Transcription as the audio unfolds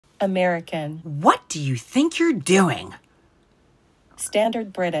American. What do you think you're doing?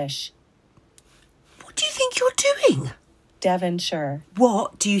 Standard British. What do you think you're doing? Devonshire.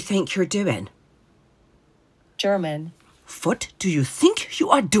 What do you think you're doing? German. What do you think you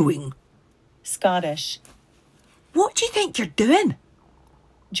are doing? Scottish. What do you think you're doing?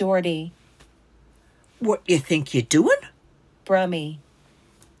 Geordie. What do you think you're doing? Brummie.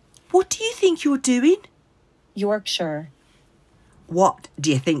 What do you think you're doing? Yorkshire. What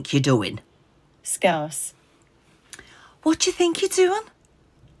do you think you're doing? Scouse. What do you think you're doing?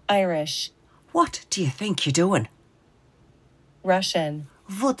 Irish. What do you think you're doing? Russian.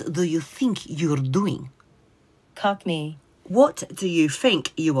 What do you think you're doing? Cockney. What do you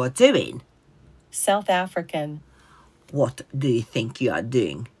think you are doing? South African. What do you think you are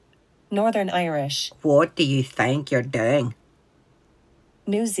doing? Northern Irish. What do you think you're doing?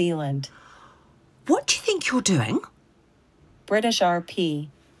 New Zealand. What do you think you're doing? British RP.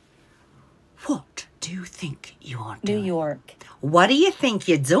 What do you think you are New doing? York. What do you think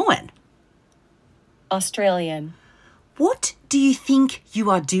you're doing? Australian. What do you think you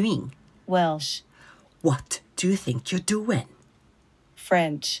are doing? Welsh. What do you think you're doing?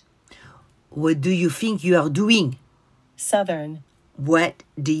 French. What do you think you are doing? Southern. What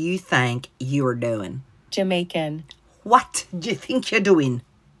do you think you're doing? Jamaican. What do you think you're doing?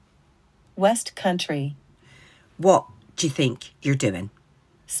 West Country. What do you think you're doing?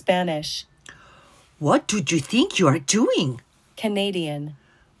 Spanish. What do you think you are doing? Canadian.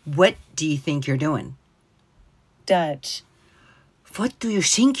 What do you think you're doing? Dutch. What do you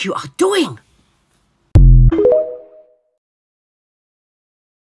think you are doing?